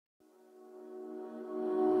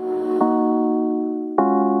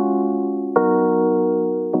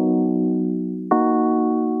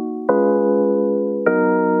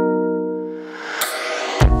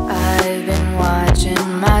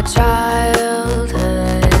my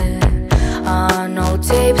childhood on old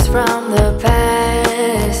tapes from the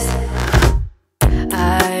past.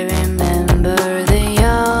 I remember the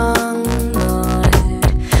young mood,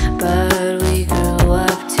 but we grew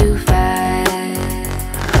up too fast.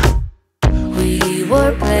 We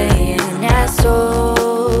were playing as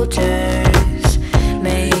soldiers,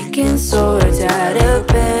 making swords out of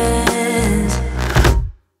pens.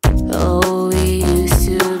 Oh, we used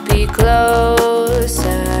to be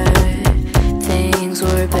closer, things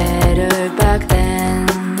were better back then.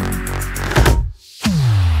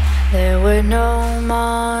 There were no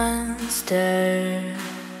monsters,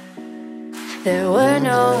 there were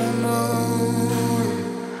no moon,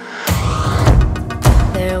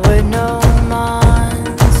 there were no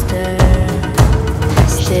monsters.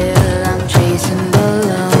 Still I'm chasing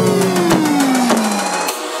balloons.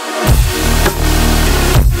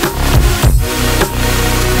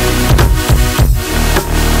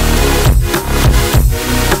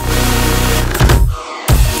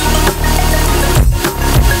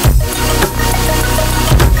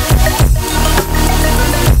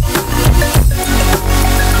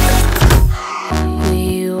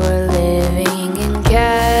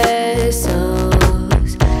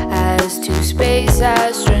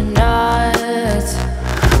 Astronauts,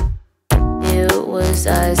 it was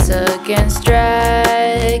us against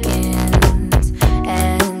dragons,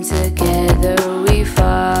 and together we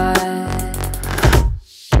fought.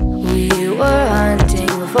 We were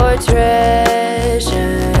hunting for treasures,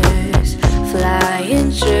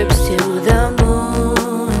 flying trips to the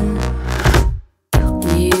moon.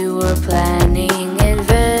 We were planning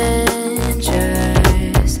adventures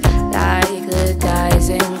like the guys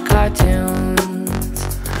in cartoons.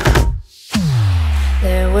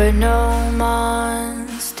 There were no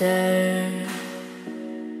monsters.